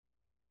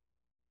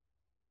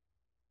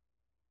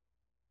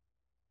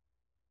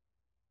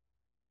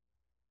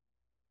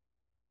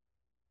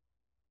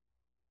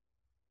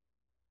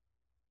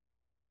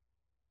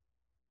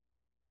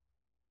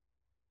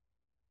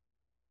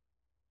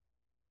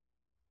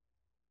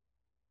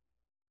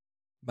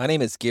My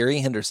name is Gary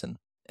Henderson,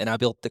 and I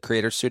built the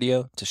Creator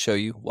Studio to show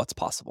you what's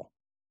possible.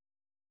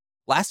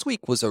 Last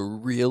week was a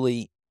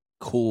really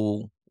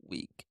cool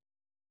week.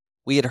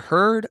 We had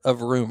heard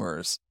of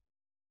rumors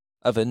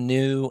of a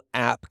new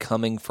app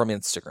coming from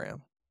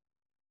Instagram.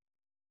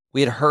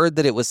 We had heard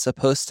that it was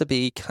supposed to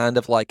be kind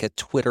of like a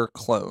Twitter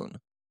clone.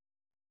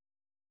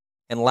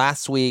 And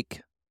last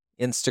week,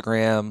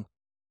 Instagram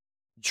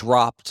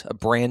dropped a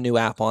brand new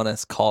app on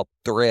us called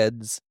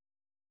Threads,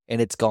 and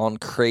it's gone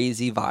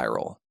crazy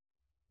viral.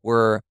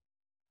 We're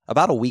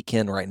about a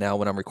weekend right now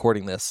when I'm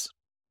recording this.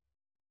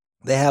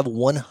 They have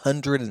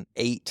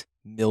 108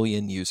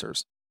 million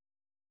users.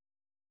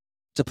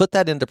 To put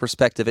that into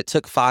perspective, it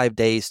took 5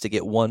 days to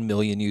get 1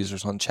 million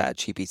users on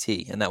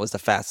ChatGPT, and that was the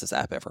fastest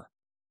app ever.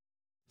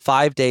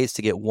 5 days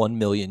to get 1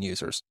 million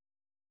users.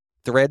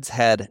 Threads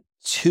had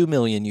 2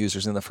 million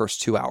users in the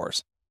first 2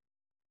 hours.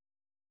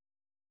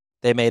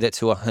 They made it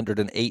to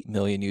 108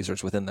 million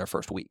users within their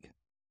first week.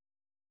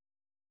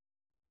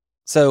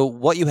 So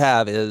what you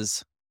have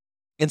is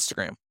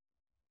Instagram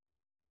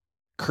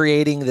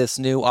creating this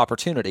new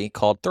opportunity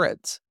called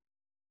Threads.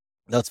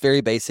 Now, it's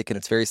very basic and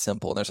it's very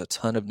simple, and there's a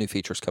ton of new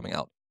features coming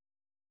out.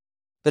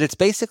 But it's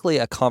basically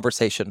a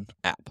conversation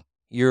app.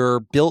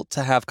 You're built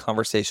to have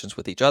conversations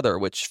with each other,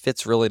 which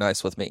fits really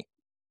nice with me.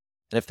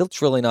 And it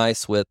fits really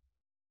nice with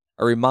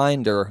a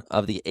reminder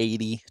of the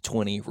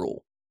 80-20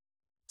 rule.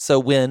 So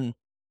when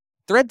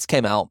Threads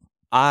came out,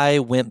 I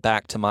went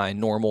back to my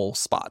normal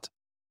spot.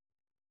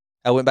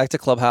 I went back to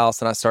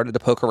Clubhouse and I started to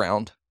poke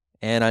around,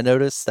 and I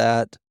noticed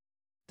that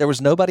there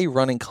was nobody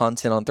running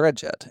content on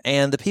Threads yet.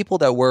 And the people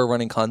that were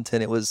running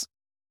content, it was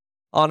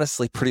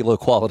honestly pretty low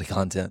quality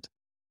content.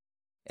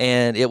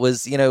 And it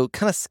was, kind of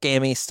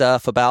scammy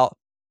stuff about,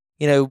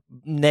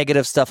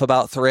 negative stuff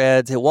about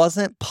Threads. It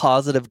wasn't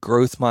positive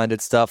growth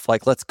minded stuff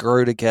like let's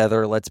grow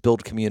together, let's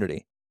build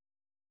community.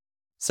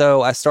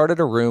 So I started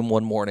a room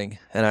one morning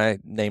and I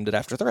named it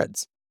after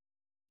Threads.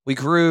 We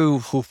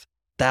grew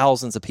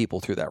thousands of people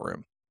through that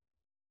room.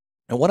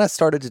 And what I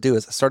started to do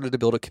is I started to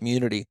build a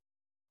community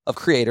of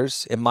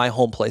creators in my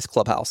home place,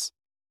 Clubhouse,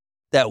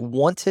 that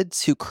wanted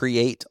to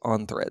create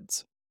on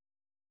Threads.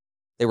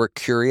 They were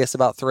curious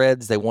about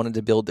Threads. They wanted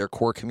to build their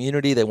core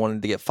community. They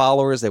wanted to get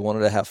followers. They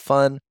wanted to have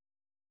fun.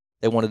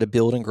 They wanted to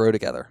build and grow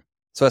together.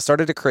 So I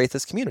started to create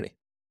this community.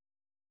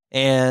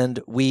 And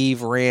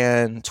we've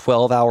ran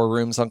 12-hour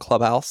rooms on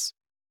Clubhouse.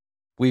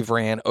 We've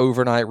ran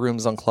overnight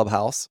rooms on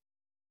Clubhouse.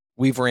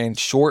 We've ran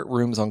short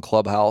rooms on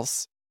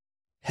Clubhouse.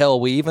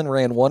 Hell, we even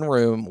ran one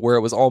room where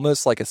it was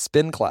almost like a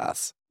spin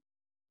class.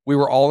 We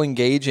were all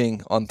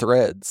engaging on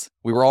Threads.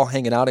 We were all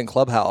hanging out in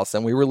Clubhouse,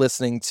 and we were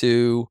listening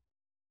to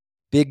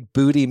Big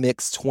Booty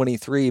Mix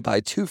 23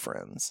 by two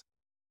friends.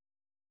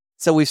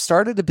 So we've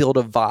started to build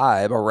a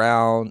vibe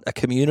around a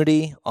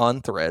community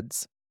on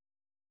Threads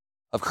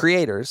of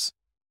creators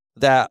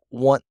that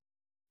want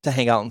to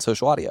hang out in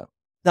social audio.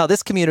 Now,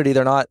 this community,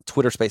 they're not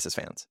Twitter Spaces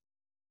fans.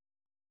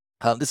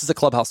 This is a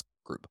Clubhouse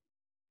group.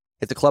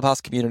 It's a Clubhouse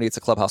community. It's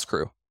a Clubhouse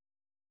crew.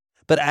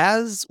 But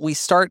as we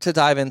start to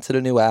dive into the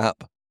new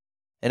app,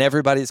 and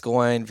everybody's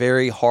going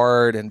very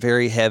hard and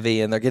very heavy,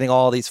 and they're getting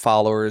all these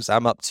followers.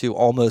 I'm up to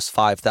almost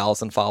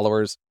 5,000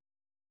 followers.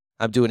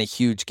 I'm doing a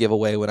huge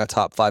giveaway when I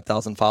top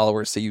 5,000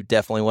 followers, so you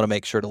definitely want to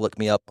make sure to look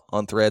me up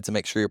on Threads and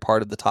make sure you're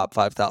part of the top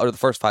 5,000 or the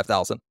first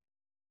 5,000.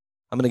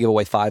 I'm going to give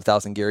away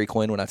 5,000 Gary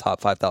coin when I top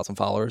 5,000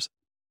 followers.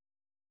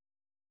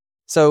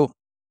 So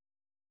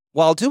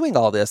while doing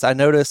all this, I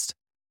noticed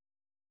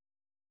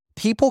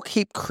people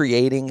keep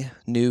creating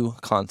new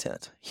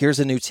content. Here's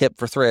a new tip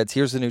for Threads.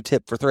 Here's a new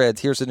tip for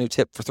Threads. Here's a new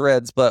tip for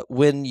Threads. But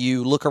when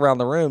you look around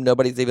the room,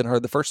 nobody's even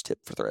heard the first tip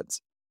for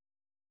Threads.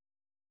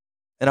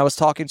 And I was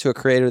talking to a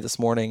creator this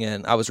morning,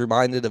 and I was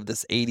reminded of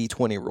this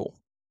 80-20 rule.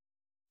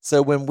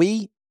 So when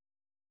we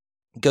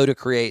go to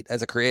create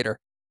as a creator,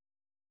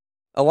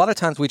 a lot of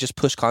times we just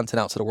push content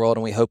out to the world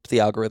and we hope the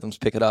algorithms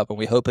pick it up and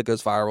we hope it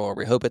goes viral or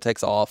we hope it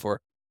takes off,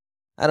 or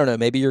I don't know,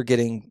 maybe you're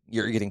getting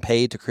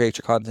paid to create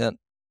your content.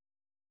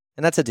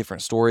 And that's a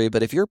different story.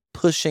 But if you're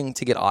pushing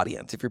to get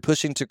audience, if you're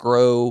pushing to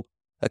grow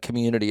a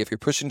community, if you're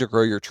pushing to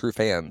grow your true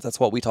fans, that's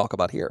what we talk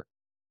about here.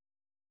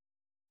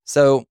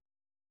 So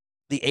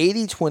the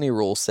 80-20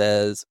 rule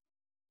says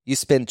you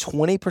spend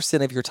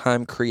 20% of your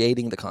time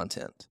creating the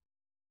content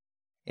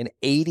and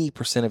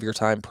 80% of your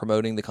time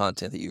promoting the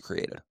content that you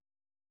created.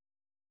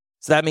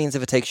 So that means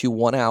if it takes you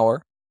 1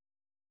 hour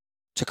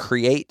to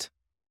create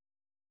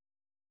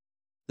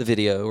the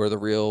video or the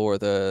reel or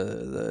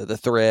the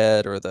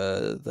thread or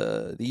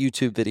the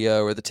YouTube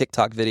video or the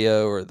TikTok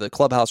video or the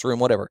Clubhouse room,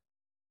 whatever,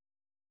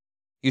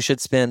 you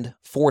should spend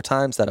 4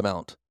 times that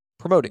amount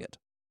promoting it.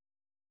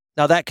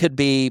 Now, that could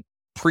be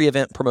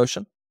pre-event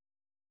promotion.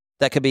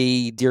 That could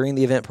be during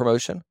the event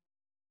promotion.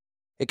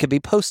 It could be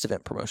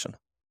post-event promotion,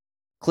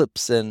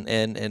 clips and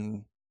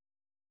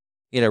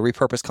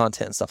repurposed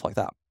content and stuff like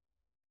that.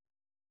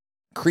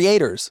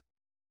 Creators,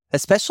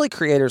 especially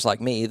creators like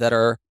me that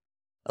are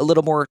a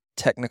little more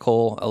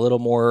technical, a little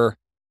more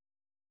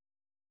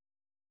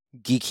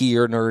geeky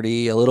or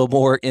nerdy, a little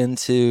more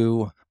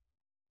into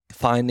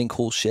finding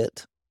cool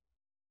shit.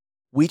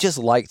 We just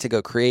like to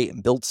go create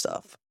and build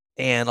stuff.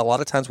 And a lot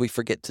of times we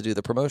forget to do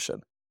the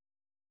promotion.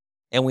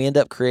 And we end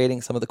up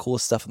creating some of the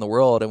coolest stuff in the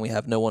world, and we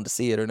have no one to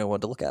see it or no one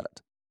to look at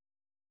it.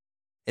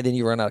 And then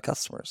you run out of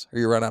customers, or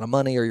you run out of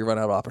money, or you run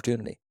out of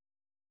opportunity.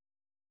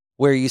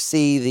 Where you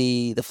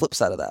see the flip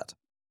side of that.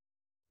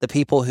 The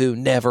people who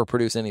never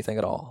produce anything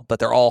at all, but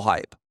they're all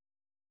hype.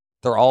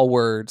 They're all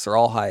words, they're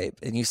all hype.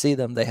 And you see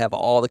them, they have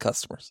all the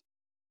customers,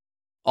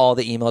 all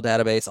the email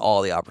database,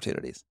 all the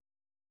opportunities.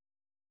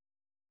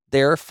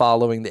 They're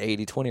following the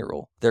 80-20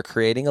 rule. They're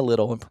creating a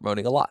little and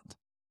promoting a lot.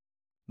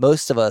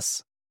 Most of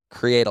us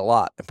create a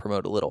lot and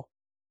promote a little.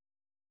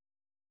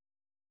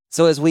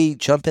 So as we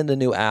jump into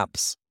new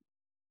apps,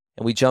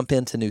 and we jump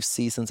into new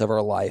seasons of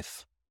our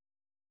life,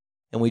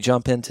 and we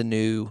jump into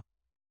new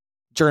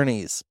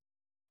journeys,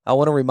 I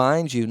want to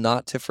remind you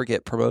not to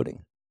forget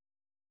promoting.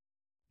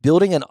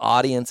 Building an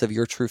audience of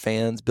your true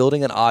fans,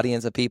 building an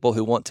audience of people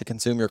who want to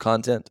consume your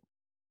content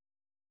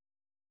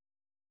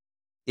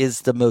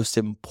is the most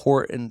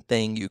important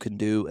thing you can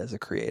do as a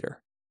creator.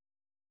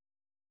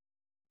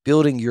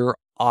 Building your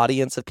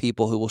audience of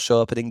people who will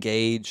show up and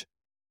engage,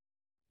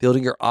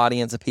 building your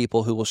audience of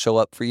people who will show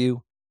up for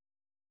you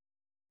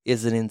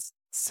is an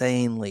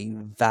insanely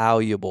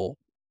valuable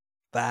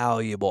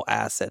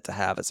asset to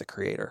have as a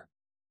creator.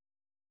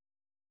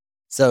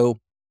 So,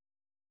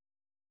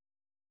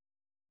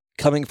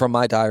 coming from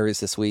my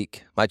diaries this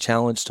week, my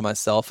challenge to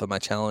myself and my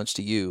challenge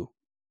to you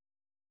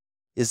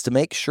is to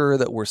make sure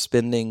that we're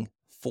spending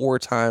 4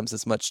 times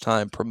as much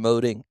time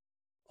promoting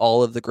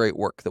all of the great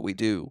work that we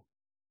do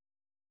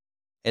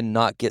and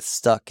not get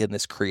stuck in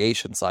this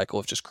creation cycle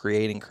of just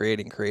creating.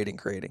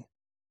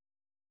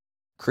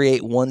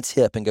 Create one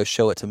tip and go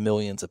show it to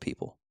millions of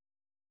people.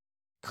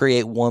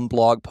 Create one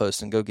blog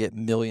post and go get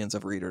millions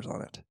of readers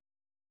on it.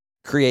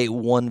 Create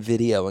one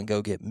video and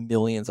go get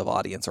millions of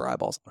audience or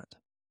eyeballs on it.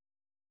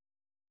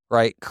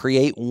 Right?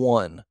 Create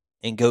one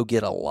and go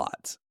get a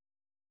lot.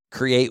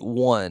 Create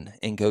one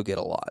and go get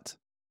a lot.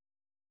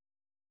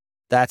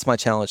 That's my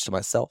challenge to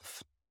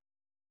myself.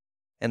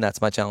 And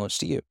that's my challenge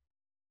to you.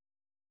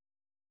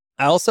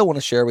 I also want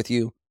to share with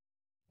you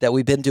that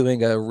we've been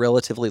doing a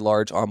relatively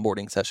large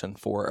onboarding session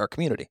for our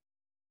community.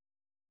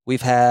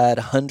 We've had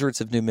hundreds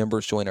of new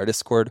members join our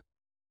Discord.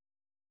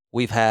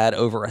 We've had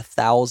over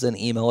 1,000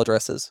 email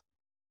addresses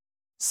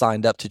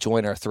signed up to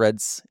join our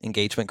Threads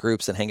engagement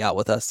groups and hang out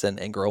with us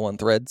and grow on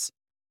Threads.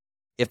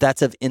 If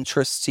that's of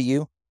interest to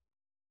you,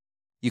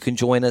 you can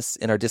join us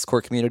in our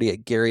Discord community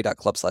at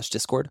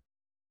gary.club/discord.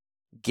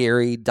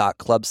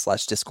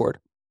 gary.club/discord.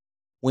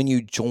 When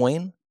you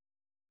join,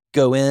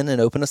 go in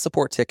and open a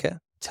support ticket.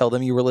 Tell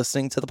them you were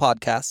listening to the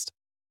podcast.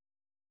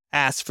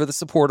 Ask for the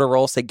supporter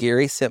role. Say,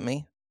 Gary sent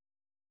me.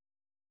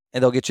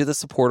 And they'll get you the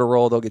supporter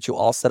role. They'll get you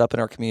all set up in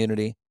our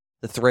community.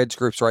 The Threads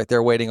group's right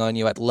there waiting on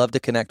you. I'd love to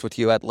connect with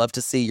you. I'd love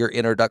to see your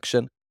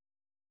introduction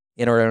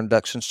in our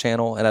introductions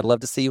channel. And I'd love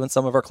to see you in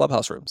some of our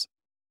Clubhouse rooms.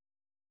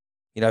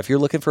 You know, if you're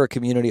looking for a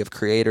community of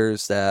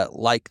creators that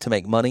like to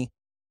make money,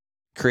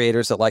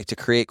 creators that like to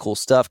create cool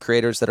stuff,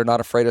 creators that are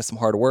not afraid of some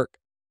hard work,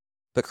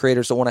 but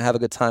creators that want to have a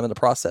good time in the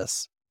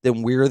process,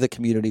 then we're the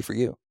community for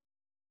you.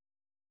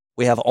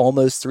 We have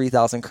almost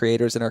 3,000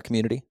 creators in our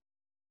community,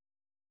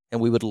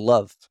 and we would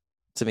love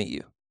to meet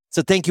you.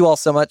 So thank you all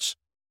so much.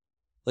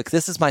 Look,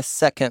 this is my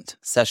second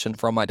session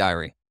from my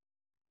diary.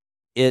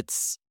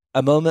 It's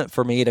a moment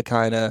for me to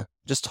kind of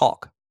just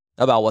talk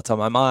about what's on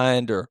my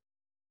mind or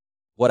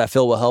what I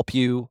feel will help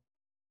you.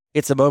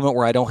 It's a moment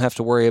where I don't have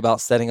to worry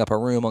about setting up a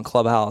room on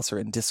Clubhouse or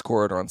in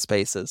Discord or on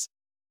Spaces.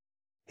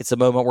 It's a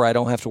moment where I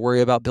don't have to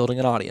worry about building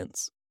an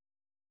audience.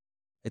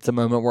 It's a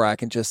moment where I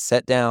can just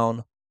sit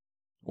down,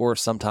 or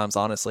sometimes,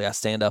 honestly, I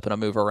stand up and I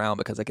move around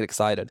because I get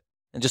excited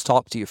and just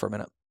talk to you for a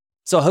minute.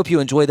 So I hope you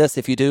enjoy this.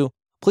 If you do,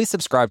 please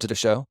subscribe to the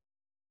show.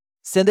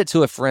 Send it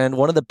to a friend.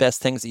 One of the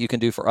best things that you can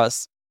do for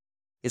us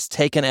is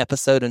take an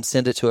episode and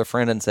send it to a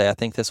friend and say, I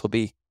think this will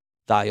be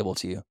valuable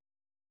to you.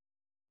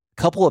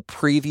 A couple of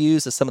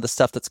previews of some of the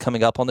stuff that's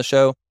coming up on the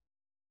show.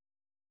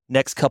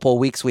 Next couple of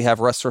weeks, we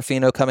have Russ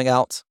Ruffino coming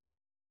out.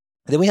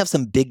 And then we have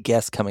some big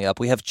guests coming up.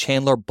 We have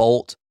Chandler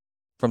Bolt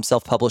from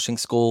Self-Publishing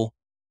School.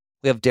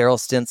 We have Daryl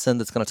Stinson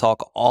that's going to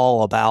talk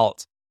all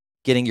about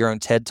getting your own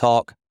TED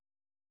Talk.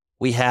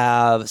 We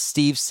have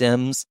Steve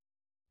Sims.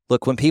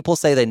 Look, when people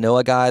say they know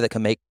a guy that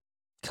can make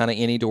kind of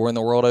any door in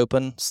the world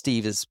open,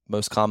 Steve is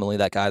most commonly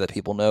that guy that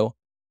people know.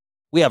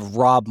 We have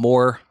Rob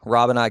Moore.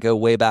 Rob and I go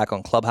way back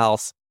on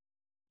Clubhouse.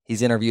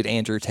 He's interviewed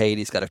Andrew Tate.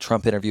 He's got a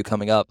Trump interview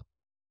coming up.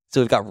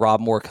 So we've got Rob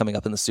Moore coming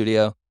up in the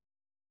studio.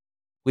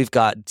 We've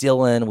got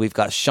Dylan, we've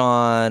got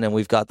Sean, and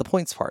we've got the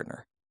Points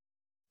Partner.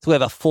 So we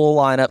have a full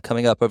lineup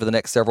coming up over the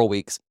next several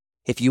weeks.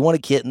 If you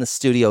want to get in the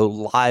studio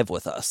live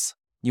with us,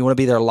 you want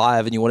to be there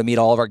live and you want to meet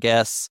all of our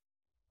guests,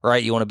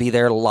 right? You want to be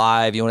there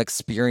live. You want to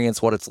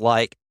experience what it's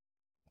like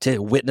to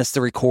witness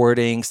the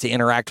recordings, to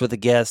interact with the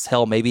guests,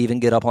 hell, maybe even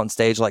get up on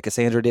stage like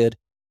Cassandra did.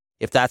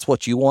 If that's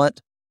what you want,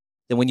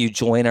 then when you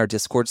join our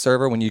Discord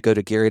server, when you go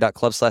to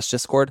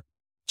gary.club/discord,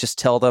 just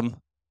tell them,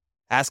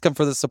 ask them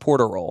for the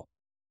supporter role,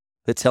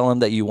 but tell them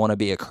that you want to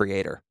be a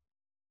creator.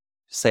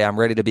 Say, I'm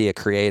ready to be a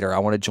creator. I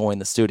want to join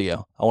the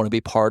studio. I want to be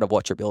part of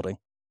what you're building.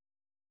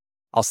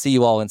 I'll see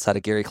you all inside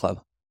of Gary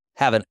Club.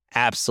 Have an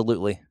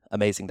absolutely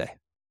amazing day.